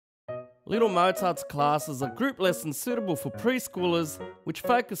Little Mozarts classes are group lessons suitable for preschoolers, which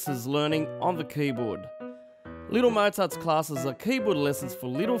focuses learning on the keyboard. Little Mozarts classes are keyboard lessons for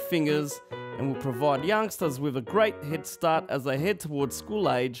little fingers and will provide youngsters with a great head start as they head towards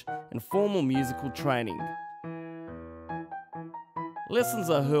school age and formal musical training. Lessons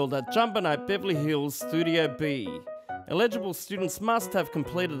are held at Jumbo Note Beverly Hills Studio B. Eligible students must have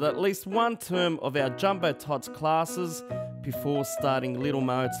completed at least one term of our Jumbo Tots classes before starting Little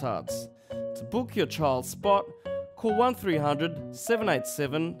Mozarts. To book your child's spot, call 1300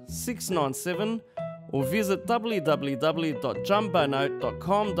 787 697 or visit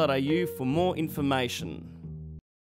www.jumbonote.com.au for more information.